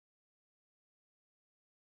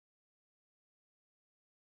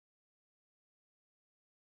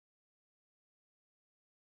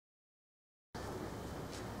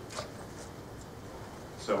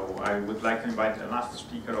So I would like to invite the last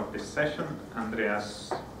speaker of this session,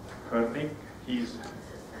 Andreas Hörnig.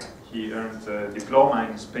 He earned a diploma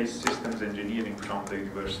in space systems engineering from the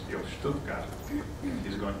University of Stuttgart.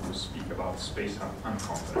 He's going to speak about SpaceUp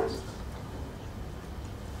Unconferences.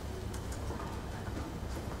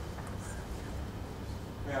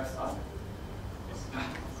 May I start?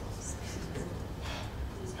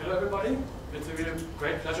 Hello everybody. It's a really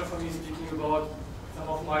great pleasure for me speaking about some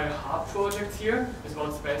of my heart projects here. It's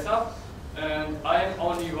about SpaceUp. And I am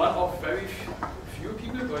only one of very few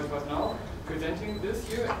people right now presenting this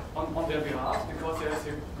here on their behalf, because there's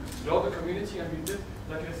a global community and we did,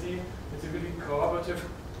 like you see, it's a really collaborative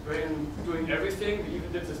way in doing everything. We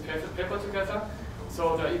even did this paper together.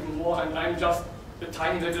 So there are even more, and I'm just a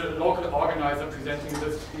tiny little local organizer presenting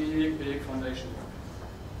this big foundation.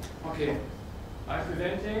 Okay, I'm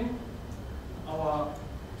presenting our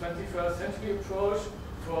 21st century approach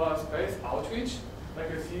for space outreach.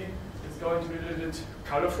 Like you see, it's going to be a little bit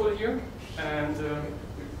colorful here, and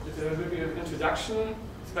there will be an introduction.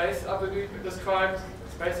 SpaceUp will be described,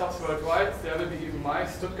 SpaceUps worldwide. There will be even my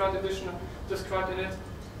Stuttgart edition described in it.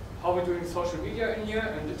 How we're doing social media in here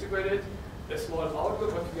and integrated. A small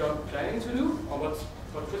outlook, what we are planning to do, or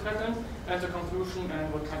what could happen, and the conclusion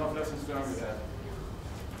and what kind of lessons learned we had.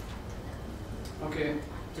 Okay,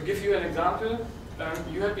 to give you an example,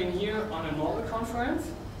 you have been here on a normal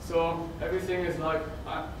conference, so everything is like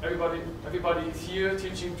everybody is here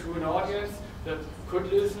teaching to an audience that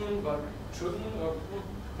could listen but shouldn't, or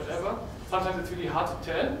whatever. Sometimes it's really hard to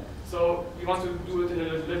tell, so we want to do it in a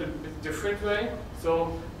little bit different way.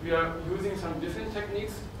 So we are using some different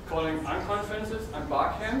techniques, calling unconferences and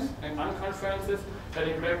bar camps, and unconferences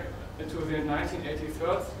heading back into the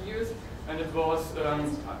 1983 years, and it was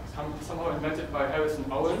somehow invented by Harrison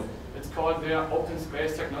Owen. It's called their open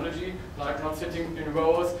space technology, like not sitting in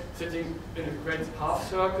rows, sitting in a great half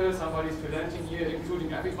circle, somebody's presenting here,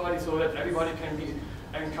 including everybody, so that everybody can be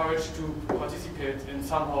encouraged to participate in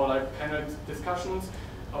somehow like panel discussions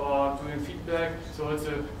or doing feedback, so it's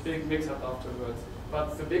a big mix-up afterwards.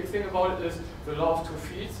 But the big thing about it is the law of 2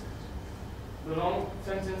 feet. The long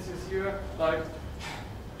sentence is here, like,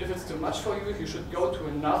 if it's too much for you, you should go to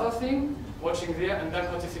another thing, watching there, and then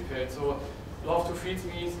participate. So law of 2 feet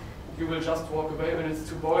means you will just walk away when it's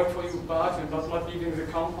too boring for you, but you're not leaving the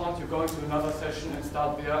compound, you're going to another session and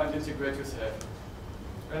start there and integrate yourself.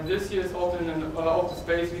 And this here is open in an open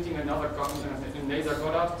space meeting in NASA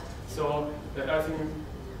Goddard, so I think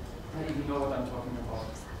you know what I'm talking about.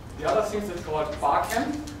 The other things is called bar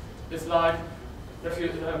camp. It's like you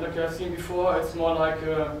have seen before, it's more like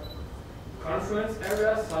a conference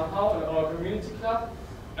area somehow, or a community club.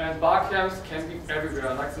 And bar camps can be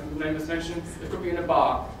everywhere, like the name is mentioned. It could be in a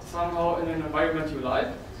bar, somehow in an environment you like.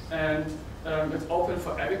 And it's open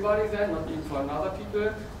for everybody then, not even for other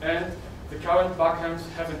people. And the current bar camps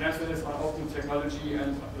have an emphasis on open technology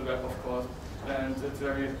and the web, of course. And it's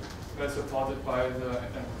very well supported by the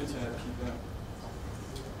internet people.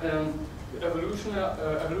 The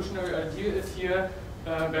evolutionary idea is here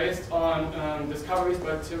based on discoveries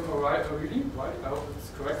by Tim O'Reilly, right? I hope it's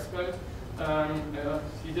correct spelled.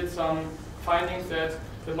 He did some findings that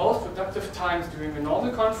the most productive times during a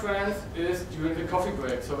normal conference is during the coffee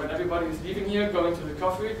break. So when everybody is leaving here, going to the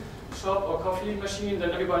coffee shop or coffee machine,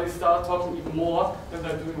 then everybody starts talking even more than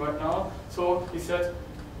they're doing right now. So he said,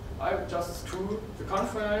 I would just screw the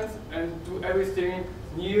conference and do everything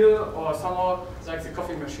near or somehow like the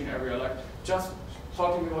coffee machine area, like just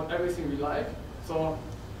talking about everything we like. So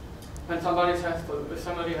when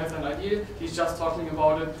somebody has an idea, he's just talking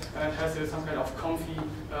about it and has some kind of comfy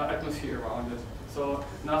atmosphere around it. So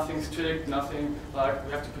nothing strict, nothing like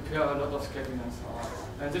we have to prepare a lot of scheduling and so on.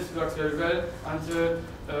 And this works very well until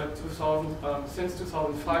since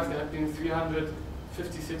 2005 there have been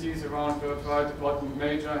 350 cities around worldwide about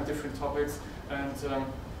major and different topics, and so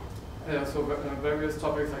various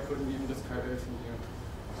topics. I couldn't even describe everything here.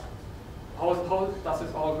 How does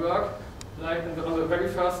it all work? Like on the very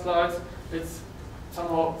first slides, it's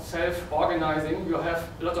somehow self-organizing. You have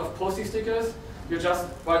a lot of post-it stickers. You just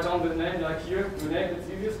write down the name, like here, your name is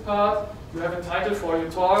the easiest part. You have a title for your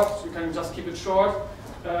talk. You can just keep it short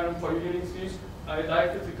for your unique speech. I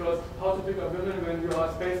like it because how to pick up women when you are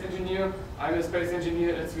a space engineer. I'm a space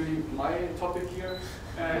engineer, it's really my topic here.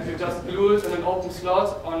 And you just glue it in an open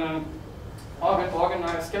slot on an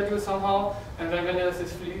organized schedule somehow, and then when there's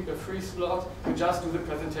this free slot, you just do the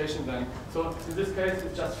presentation then. So in this case,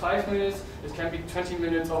 it's just 5 minutes, it can be 20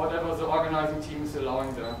 minutes or whatever the organizing team is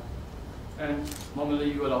allowing there. And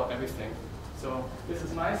normally you allow everything. So this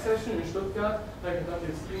is my session in Stuttgart, like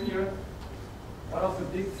you've seen here. One of the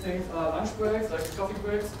big things are lunch breaks, like coffee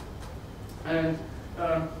breaks. And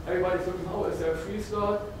everybody's looking, oh, is there a free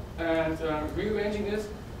slot? And rearranging it.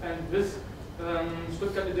 And this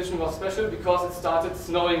Stuttgart edition was special because it started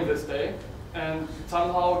snowing this day. And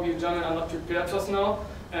somehow we Germans are not prepared for snow.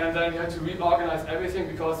 And then we had to reorganize everything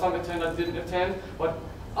because some attenders didn't attend. But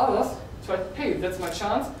others tried, hey, that's my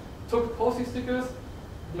chance. Took postie stickers,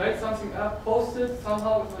 made something up, posted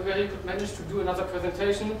somehow where he could manage to do another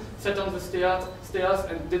presentation, sat on the stairs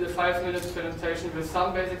and did a 5-minute presentation with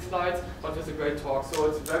some basic slides, but with a great talk. So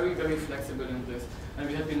it's very, very flexible in this. And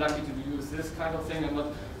we have been lucky to use this kind of thing and not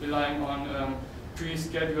relying on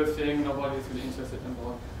pre-scheduled thing nobody is really interested in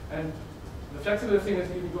about. And the flexible thing is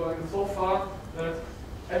even going so far that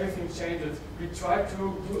everything changes. We try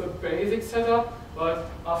to do a basic setup, but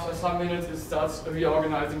after some minutes it starts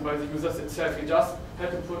reorganizing by the users itself. We just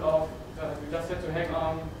had to put off, we just had to hang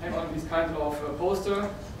on these kinds of poster,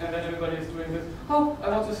 and then everybody is doing this. Oh, I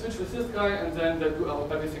want to switch with this guy, and then they do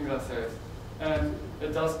everything themselves. And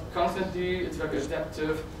it does constantly. It's very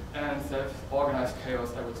adaptive and self-organized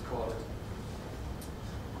chaos, I would call it.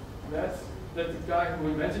 That's the guy who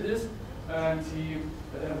invented this, and he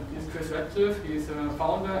is Chris Radcliffe. He's a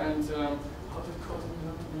founder and how to call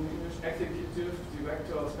him in English, executive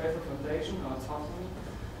director of Space Foundation or something.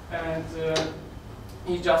 And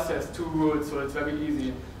he just has 2 rules, so it's very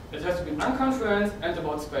easy. It has to be an unconference and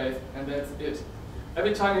about space, and that's it.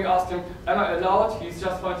 Every time you ask him, am I allowed? He's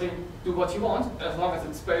just pointing, do what you want, as long as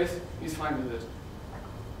it's space, he's fine with it.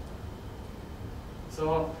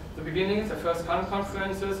 So the beginnings, the first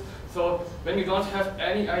conferences. So when you don't have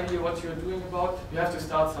any idea what you're doing about, you have to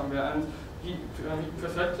start somewhere. And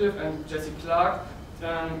Chris Radcliffe and Jesse Clark,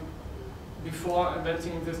 before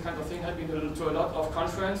inventing this kind of thing, had been to a lot of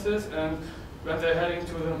conferences. And when they're heading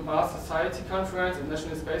to the Mars Society conference and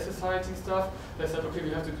National Space Society stuff, they said, okay,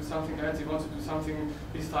 we have to do something else. We want to do something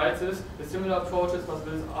besides this. The similar approaches, but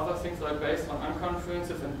with other things that are based on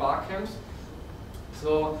unconferences and bar camps.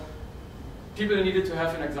 So people needed to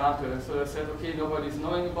have an example. So they said, okay, nobody's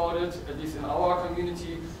knowing about it, at least in our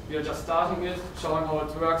community. We are just starting it, showing how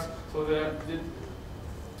it works. So they did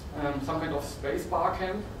some kind of space bar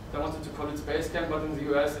camp. They wanted to call it Space Camp, but in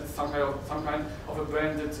the US it's some kind of a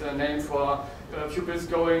branded name for pupils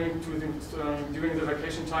going to during the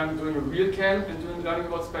vacation time doing a real camp and learning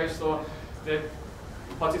about space. So the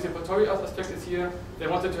participatory aspect is here. They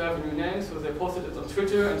wanted to have a new name, so they posted it on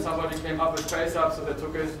Twitter, and somebody came up with SpaceUp, so they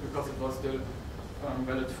took it because it was still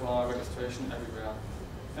valid for registration everywhere.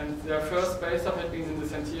 And their first SpaceUp had been in the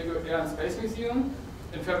San Diego Air and Space Museum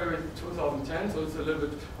in February 2010, so it's a little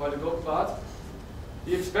bit while ago, but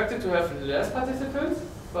we expected to have less participants,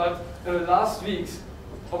 but in the last weeks,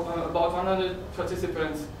 about 100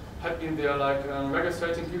 participants had been there, like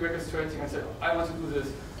registrating, pre-registrating, and said, I want to do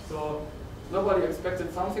this. So nobody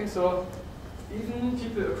expected something, so even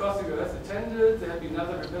people across the US attended. There had been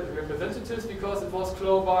other representatives because it was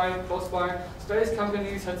close by. Space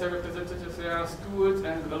companies had their representatives there, schools,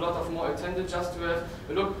 and a lot of more attended just to have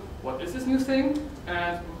a look, what is this new thing?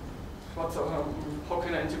 And how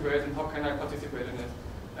can I integrate and how can I participate in it?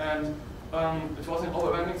 And it was an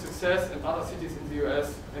overwhelming success, and other cities in the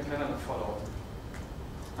US and Canada followed.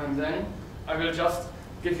 And then I will just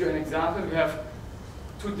give you an example. We have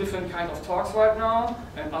 2 different kinds of talks right now,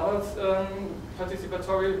 and other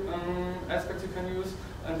participatory aspects you can use.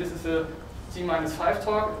 And this is a T-5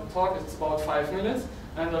 talk. It's about 5 minutes,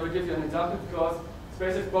 and I will give you an example because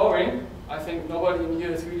space is boring. I think nobody in here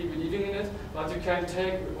is really believing in it, but you can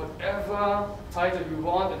take whatever title you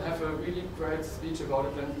want and have a really great speech about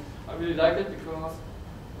it. And I really like it because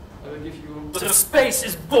I will give you... So space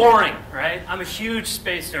is boring, right? I'm a huge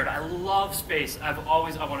space nerd. I love space. I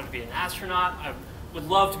wanted to be an astronaut. I would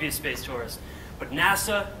love to be a space tourist. But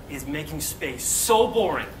NASA is making space so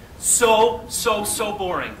boring. So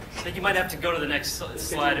boring. I think you might have to go to the next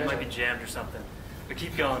slide. It might be jammed or something. But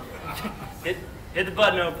keep going. Hit the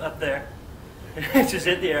button up there. Just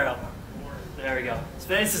hit the arrow. There we go.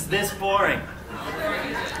 Space is this boring.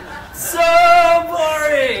 So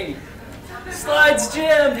boring! Slides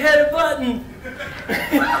jammed, hit a button.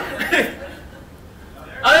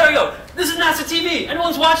 Oh, there we go. This is NASA TV.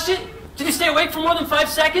 Anyone's watched it? Did you stay awake for more than 5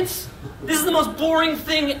 seconds? This is the most boring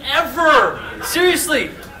thing ever.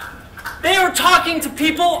 Seriously. They are talking to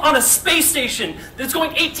people on a space station that's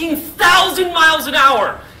going 18,000 miles an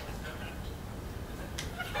hour.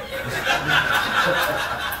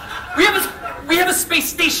 We have a space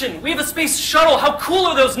station. We have a space shuttle. How cool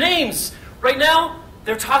are those names? Right now,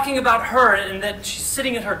 they're talking about her and that she's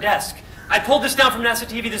sitting at her desk. I pulled this down from NASA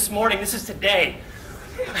TV this morning. This is today.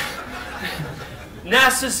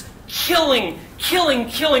 NASA's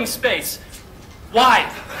killing space. Why?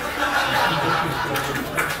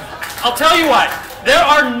 I'll tell you why. There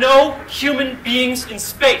are no human beings in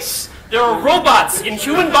space. There are robots in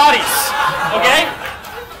human bodies, okay?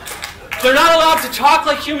 They're not allowed to talk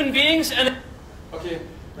like human beings, and okay,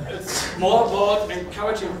 it's more about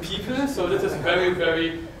encouraging people, so this is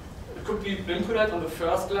very, it could be impolite on the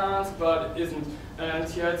first glance, but it isn't. And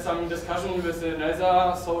he had some discussion with the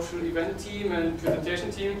NASA social event team and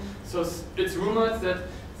presentation team, so it's rumored that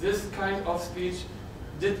this kind of speech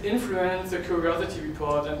did influence the Curiosity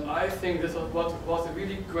report, and I think this was a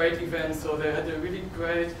really great event, so they had a really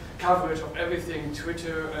great coverage of everything,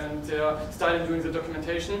 Twitter, and they started doing the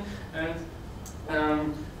documentation, and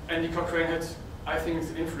Andy Cochrane had, I think,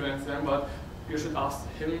 influenced them, but you should ask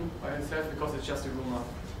him by himself because it's just a rumor.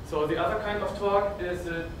 So the other kind of talk is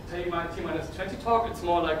the T-20 talk. It's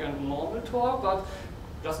more like a normal talk, but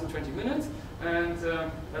just in 20 minutes, and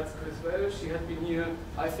that's Chris Welsh. She had been here,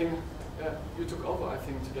 I think, you took over, I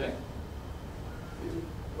think, today.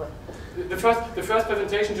 What? The first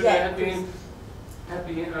presentation today had been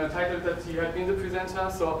titled that he had been the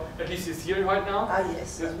presenter, so at least he's here right now. Ah,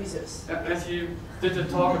 yes, he's with us. And he did a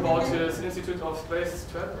talk about his Institute of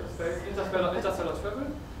Interstellar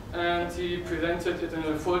Travel, and he presented it in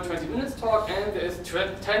a full 20 minutes talk, and there is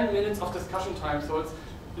 10 minutes of discussion time, so it's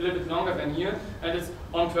a little bit longer than here, and it's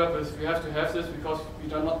on purpose. We have to have this because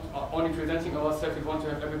we are not only presenting ourselves, we want to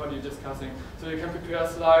have everybody discussing. So you can prepare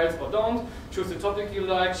slides or don't, choose the topic you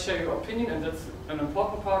like, share your opinion, and that's an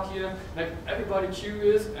important part here. Make everybody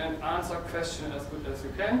curious and answer questions as good as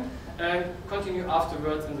you can, and continue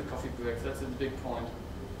afterwards in the coffee breaks. That's a big point.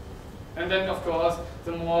 And then, of course,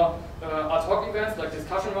 the more ad hoc events like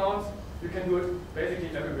discussion rounds, you can do it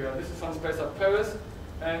basically everywhere. This is from SpaceUp Paris,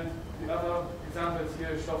 and the other example is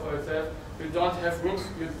here show for itself. You don't have rooms,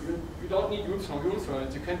 you don't need rooms for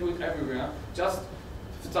it. You can do it everywhere. Just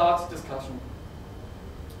start discussion.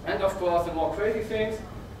 And of course, the more crazy things,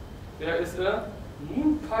 there is a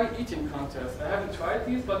moon pie eating contest. I haven't tried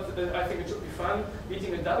these, but I think it should be fun.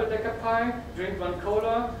 Eating a double-decker pie, drink one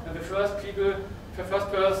cola, and the first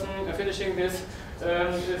person finishing this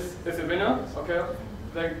is a winner. Okay,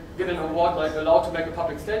 they get an award, like allowed to make a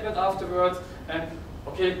public statement afterwards. And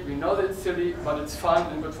okay, we know that it's silly, but it's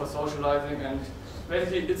fun and good for socializing. And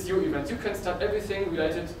basically, it's your event. You can start everything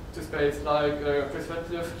related to space, like Chris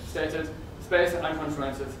Radcliffe stated, space and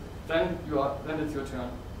unconferences. Then it's your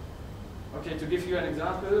turn. Okay, to give you an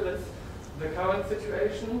example, that's the current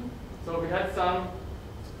situation. So we had some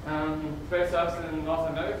SpaceUps in North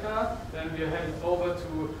America, then we headed over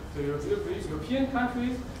to the European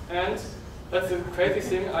countries, and that's a crazy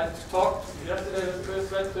thing. I talked yesterday with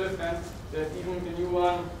Chris Radcliffe, and there's even a new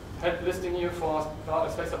one listing here for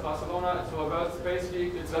SpaceUp Barcelona. It's for World Space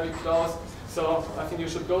League. It's very close, so I think you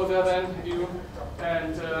should go there then, you.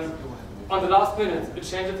 And on the last minute, it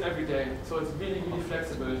changes every day, so it's really, really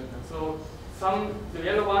flexible. So the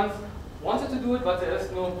yellow ones wanted to do it, but there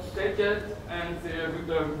is no date yet, and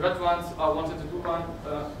the red ones are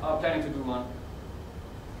planning to do one.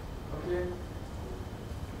 Okay.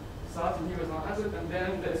 Starting here with 100, and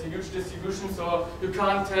then there's a huge distribution, so you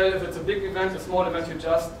can't tell if it's a big event, a small event, you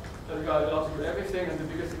are allowed to do everything, and the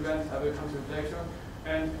biggest event, I will come to it later.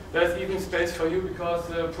 And there's even space for you, because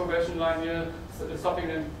the progression line here is stopping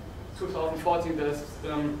in 2014,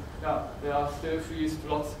 there are still 3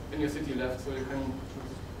 slots in your city left, so you can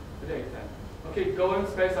choose the date then. Okay, going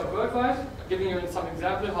SpaceUp worldwide, giving you some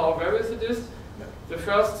example how various it is. The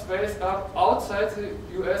first SpaceUp outside the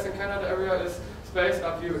US and Canada area is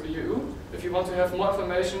SpaceUp EU. If you want to have more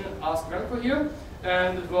information, ask Remco here.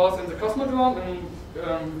 And it was in the Cosmodrome in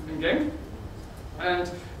Genk.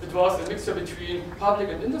 And it was a mixture between public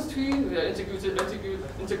and industry. We are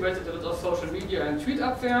integrated a lot of social media and tweet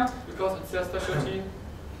up there because it's their specialty.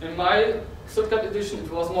 In my Stuttgart edition,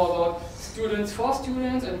 it was more about students for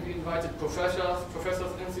students, and we invited professors,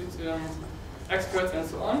 experts, and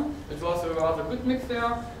so on. It was a rather good mix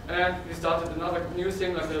there, and we started another new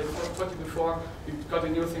thing, like I told you before. We got a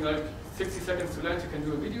new thing like 60 seconds to land. You can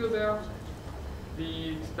do a video there.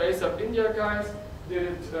 The SpaceUp India guys did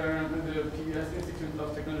it in the PES Institute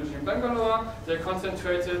of Technology in Bangalore. They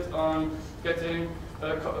concentrated on getting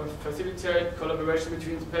facilitate collaboration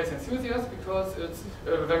between space enthusiasts, because it's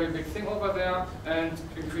a very big thing over there, and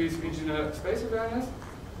increase regional space awareness.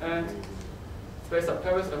 And SpaceUp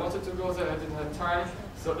Paris, I wanted to go there, I didn't have time,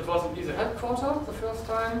 so it was in ESA headquarters the first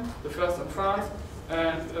time, the first in France,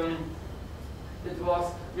 and it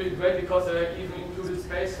was really great because they even included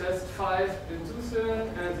Space Fest 5 in Tucson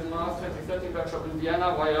and the Mars 2013 workshop in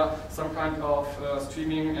Vienna via some kind of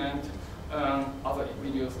streaming and other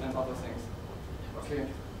videos and other things. Okay,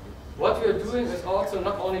 What we are doing is also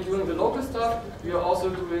not only doing the local stuff, we are also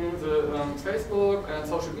doing the Facebook and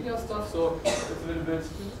social media stuff. So it's a little bit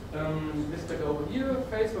listed over here.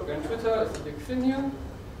 Facebook and Twitter is a big thing here.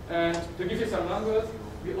 And to give you some numbers,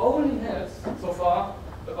 we only had so far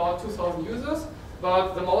about 2,000 users,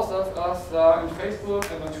 but the most of us are in Facebook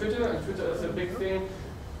and on Twitter, and Twitter is a big thing.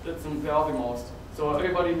 That's where are the most. So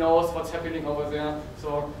everybody knows what's happening over there.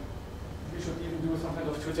 So we should even do some kind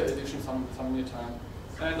of Twitter edition some near time.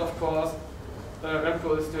 And of course,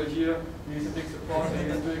 Remco is still here. He's a big supporter.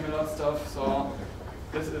 He's doing a lot of stuff. So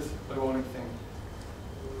this is a rolling thing.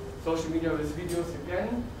 Social media with videos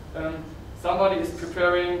again. Somebody is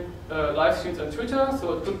preparing live streams on Twitter.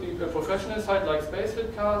 So it could be a professional site like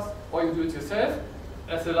SpaceUp, or you do it yourself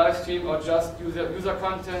as a live stream, or just user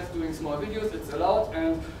content, doing small videos. It's allowed,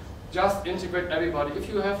 and just integrate everybody. If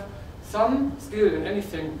you have some skill in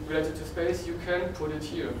anything related to space, you can put it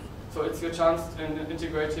here. So it's your chance in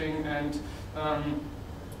integrating and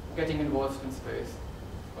getting involved in space.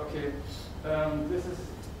 Okay, this is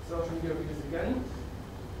social media videos again.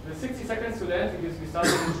 The 60 seconds to land videos we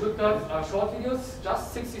started in Stuttgart are short videos,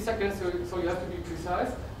 just 60 seconds, so you have to be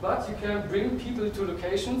precise. But you can bring people to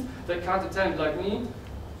locations they can't attend, like me.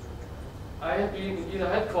 I have been in either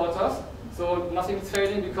headquarters, so nothing's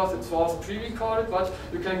failing because it was pre-recorded, but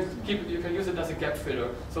you can use it as a gap filler.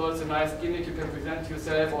 So it's a nice gimmick. You can present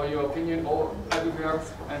yourself or your opinion or everywhere,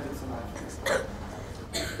 and it's a nice thing.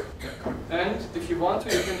 And if you want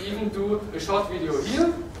to, you can even do a short video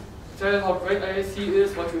here. Tell how great IAC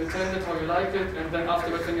is, what you attended, how you like it, and then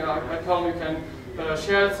afterwards when you're at home, you can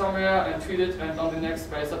share it somewhere and tweet it, and on the next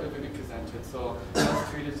SpaceUp it will be presented. So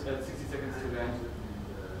just tweet it at 60 seconds to land.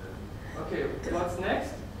 Okay, what's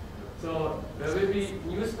next? So there will be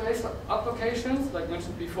new space applications, like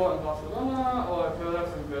mentioned before, in Barcelona, or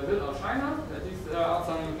perhaps in Brazil or China. At least there are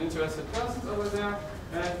some interested persons over there.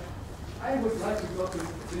 And I would like to go to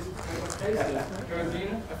this kind of places.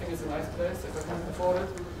 Caribbean, I think it's a nice place if I can afford it.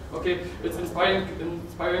 Okay, it's inspiring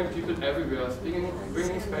people everywhere,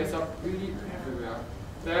 bringing space up really everywhere.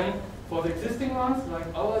 Then for the existing ones, like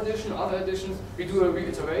our edition, other editions, we do a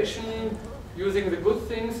reiteration, using the good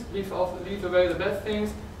things, leave away the bad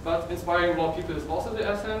things, but inspiring more people is also the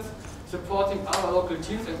essence. Supporting other local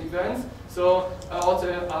teams and events. So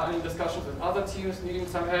also are in discussions with other teams needing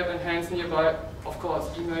some help and hands nearby. Of course,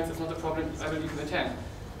 emails is not a problem, I will even attend.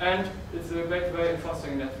 And it's a great way in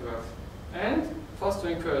fostering networks. And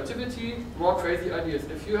fostering creativity, more crazy ideas.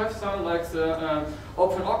 If you have some like the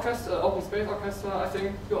open space orchestra, I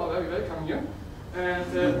think you are very welcome here. And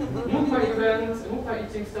MOOCA events, MOOCA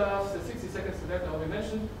eating stuff, the 60 seconds to that I already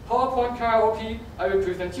mentioned. PowerPoint karaoke, I will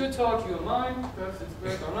present your talk, you mine, perhaps it's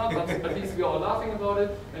great or not, but at least we are all laughing about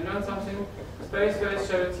it and learn something. Space race,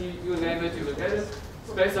 charity, you name it, you will get it.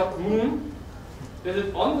 SpaceUp Moon. Is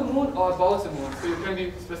it on the moon or about the moon? So you can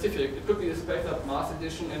be specific. It could be the SpaceUp Mars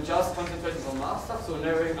edition and just concentrating on Mars stuff, so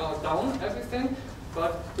narrowing down everything,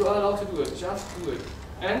 but you are allowed to do it, just do it.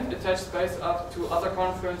 And attach SpaceUp to other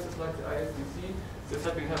conferences like the ISDC. This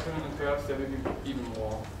has been happening, and perhaps there will be even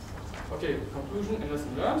more. Okay, conclusion and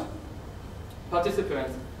lesson learned.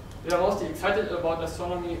 Participants. They are mostly excited about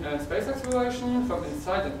astronomy and space exploration from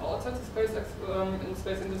inside and outside the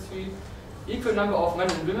space industry. Equal number of men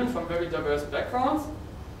and women from very diverse backgrounds.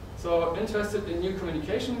 So interested in new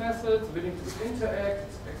communication methods, willing to interact,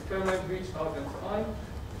 experiment, reach out, and so on.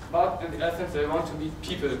 But in the essence, they want to meet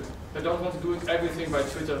people. They don't want to do everything by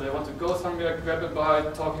Twitter. They want to go somewhere, grab a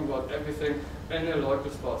bite, talking about everything in a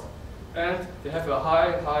local spot. And they have a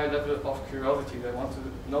high level of curiosity. They want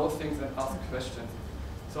to know things and ask questions.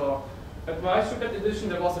 So at my Stuttgart edition,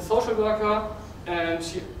 there was a social worker, and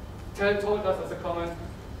she told us as a comment,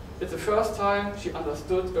 it's the first time she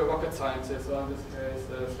understood a rocket scientist, or in this case,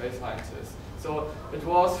 a space scientist. So it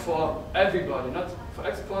was for everybody, not for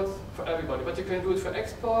experts, for everybody. But you can do it for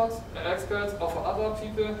experts, or for other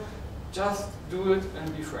people. Just do it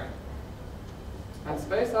and be frank. And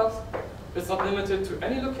SpaceUp is not limited to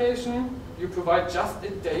any location. You provide just a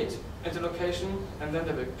date and a location, and then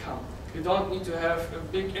they will come. You don't need to have a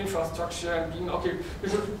big infrastructure and beam. Okay, you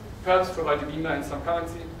should perhaps provide a beamer and some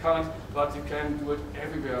current, but you can do it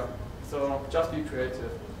everywhere. So just be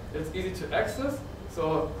creative. It's easy to access.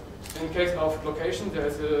 So in case of location, there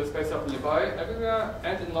is a SpaceUp nearby everywhere,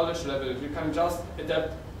 and in knowledge level, you can just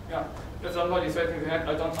adapt. Yeah, if somebody is raising their hand,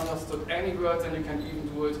 I don't understand any words, and you can even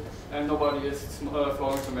do it, and nobody is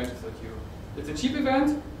throwing tomatoes at you. It's a cheap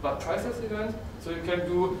event, but priceless event. So you can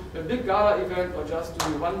do a big gala event, or just do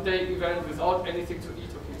a one-day event without anything to eat.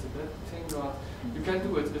 Okay, it's a bad thing, but you can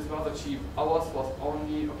do it. It's rather cheap. Ours was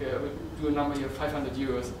only, okay, I will do a number here, 500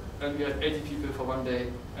 euros, and we had 80 people for one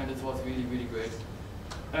day, and it was really, really great.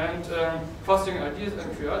 And fostering ideas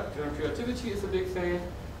and creativity is a big thing.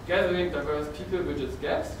 Gathering diverse people bridges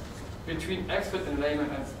gaps between expert and layman,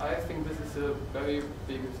 and I think this is a very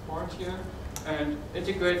big point here. And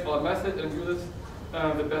integrates our method and uses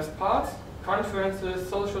the best parts. Conferences,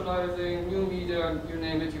 socializing, new media, you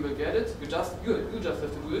name it, you will get it. You just have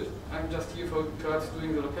to do it. I'm just here for perhaps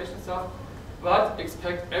doing the location stuff. But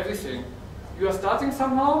expect everything. You are starting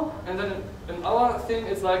somehow, and then in our thing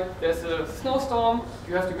it's like there's a snowstorm,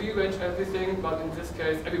 you have to rearrange everything, but in this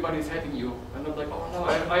case everybody is helping you. And not like, oh no,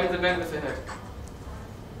 I'm the man with the head.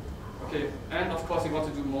 Okay, and of course you want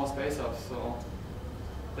to do more SpaceUp, so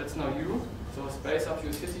that's now you. So SpaceUp,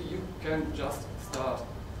 your city, you can just start.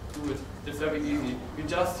 Do it. It's very easy. We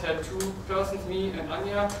just had 2 persons, me and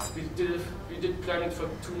Anya. We did plan it for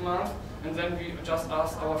 2 months, and then we just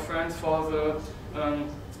asked our friends for the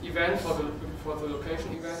event, for the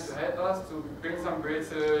location event, to help us, to bring some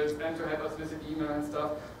bracelets and to help us with the email and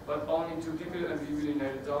stuff. But only 2 people, and we really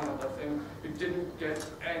nailed it down. And I think we didn't get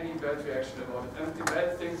any bad reaction about it. And the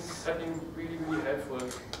bad things have been really, really helpful.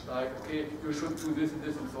 Like, okay, you should do this and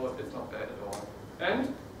this, and so it's not bad at all.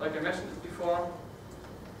 And like I mentioned it before,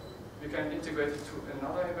 we can integrate it to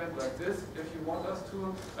another event like this if you want us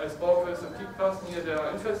to. I spoke with some people here that are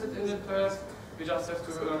interested in it first. We just have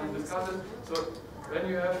to discuss it. So when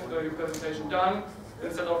you have your presentation done,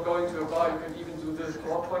 instead of going to a bar, you can even do this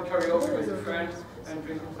PowerPoint karaoke with a friend and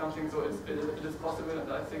drinking something. So it is possible,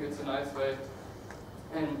 and I think it's a nice way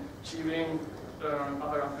in cheering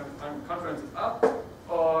other conferences up,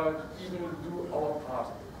 or even do our part.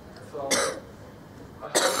 So I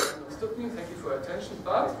hope you understood me. Thank you for your attention.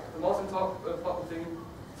 But the most important thing,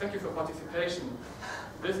 thank you for participation.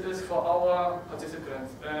 This is for our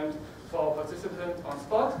participants, and for our participants on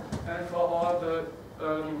spot, and for all the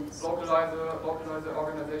localizer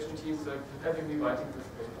organization teams that having me writing this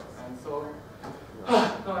paper. And so,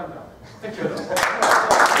 now I'm done. Thank you.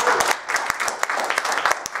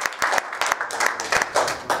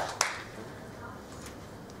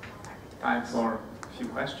 Time for a few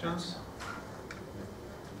questions.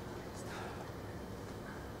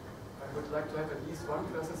 I would like to have at least one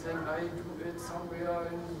person saying, I do it somewhere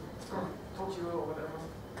in Tokyo or whatever.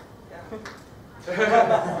 Yeah.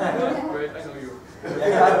 Great, I know you.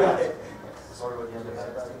 Sorry about the other.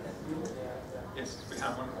 Yes, we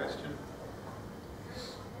have one question.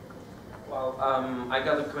 Well, I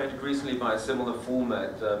got acquainted recently by a similar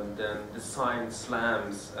format than the science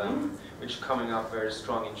slams, which are coming up very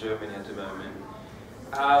strong in Germany at the moment.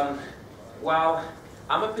 Well,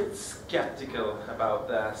 I'm a bit skeptical about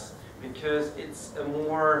that, because it's a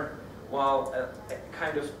more, well, a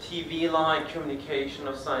kind of TV-like communication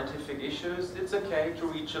of scientific issues. It's okay to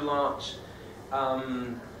reach a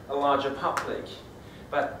larger public,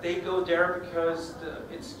 but they go there because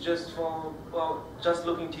it's just for, well, just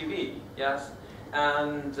looking TV, yes?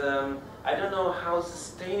 And I don't know how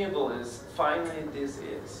sustainable finally this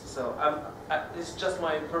is. So it's just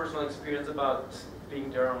my personal experience about being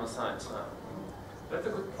there on a science lab. That's a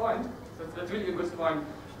good point. That's really a good point.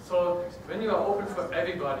 So when you are open for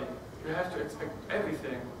everybody, you have to expect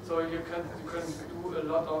everything. So you can do a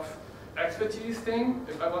lot of expertise thing.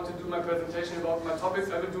 If I want to do my presentation about my topics,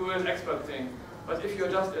 I will do an expert thing. But if you're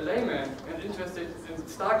just a layman and interested in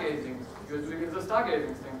stargazing, you're doing the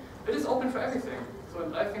stargazing thing. It is open for everything.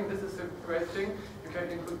 So I think this is a great thing. You can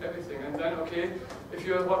include everything. And then, okay, if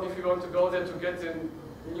you want to go there to get the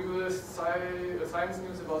newest science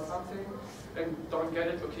news about something and don't get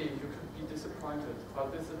it, okay, you could be disappointed.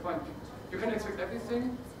 But this is the point. You can expect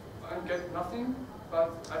everything and get nothing,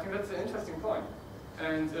 but I think that's an interesting point.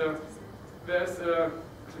 And there's a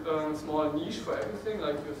small niche for everything,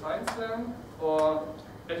 like your science slam, or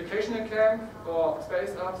educational camp, or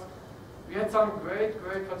SpaceUp. We had some great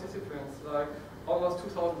participants, like almost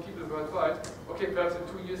 2,000 people worldwide. Okay, perhaps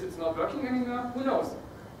in 2 years it's not working anymore, who knows?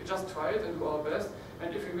 We just try it and do our best,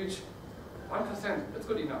 and if we reach 1%, that's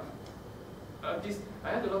good enough. At least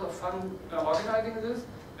I had a lot of fun organizing this,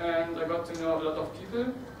 and I got to know a lot of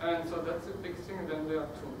people, and so that's a big thing then there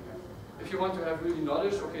too. If you want to have really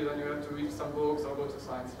knowledge, okay, then you have to read some books or go to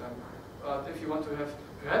science lab. But if you want to have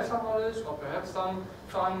perhaps some knowledge or perhaps some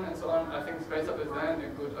fun and so on, I think SpaceUp is then a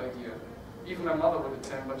good idea. Even my mother would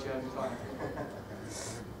attend, but she hadn't time.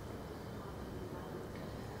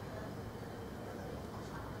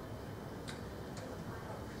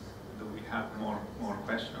 Do we have more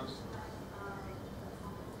questions?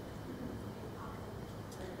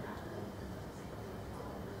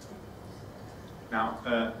 Now,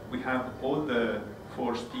 we have all the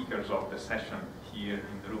 4 speakers of the session here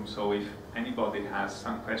in the room, so if anybody has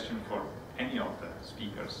some question for any of the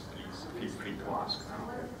speakers, please feel free to ask now.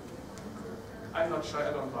 I'm not shy,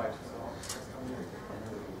 I don't bite.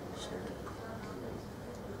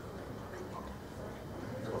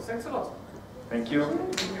 So thanks a lot. Thank you.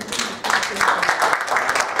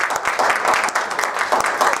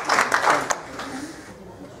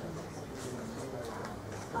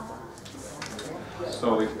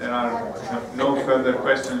 So if there are no further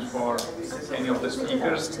questions for any of the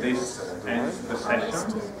speakers, this ends the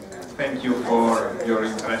session. Thank you for your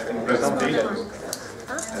interesting presentations.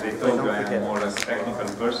 As I told you, I am more a technical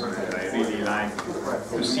person, and I really like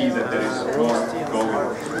to see that there is more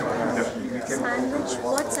going. Sandwich?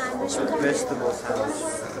 What sandwich would I get? Vegetable sandwich.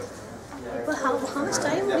 But how much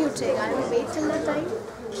time will you take? I will wait till that time. I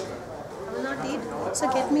will not eat. So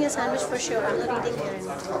get me a sandwich for sure. I'm not eating here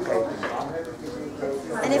anything.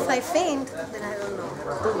 And if I faint, then I don't know.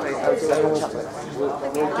 We'll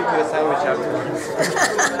give you a sandwich after.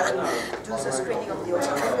 Do the screening of the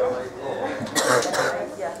ocean.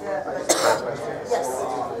 Yes.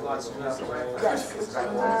 Yes.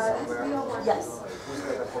 Yes.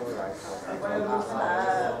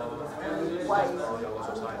 Why? It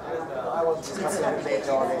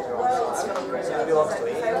belongs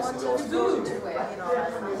to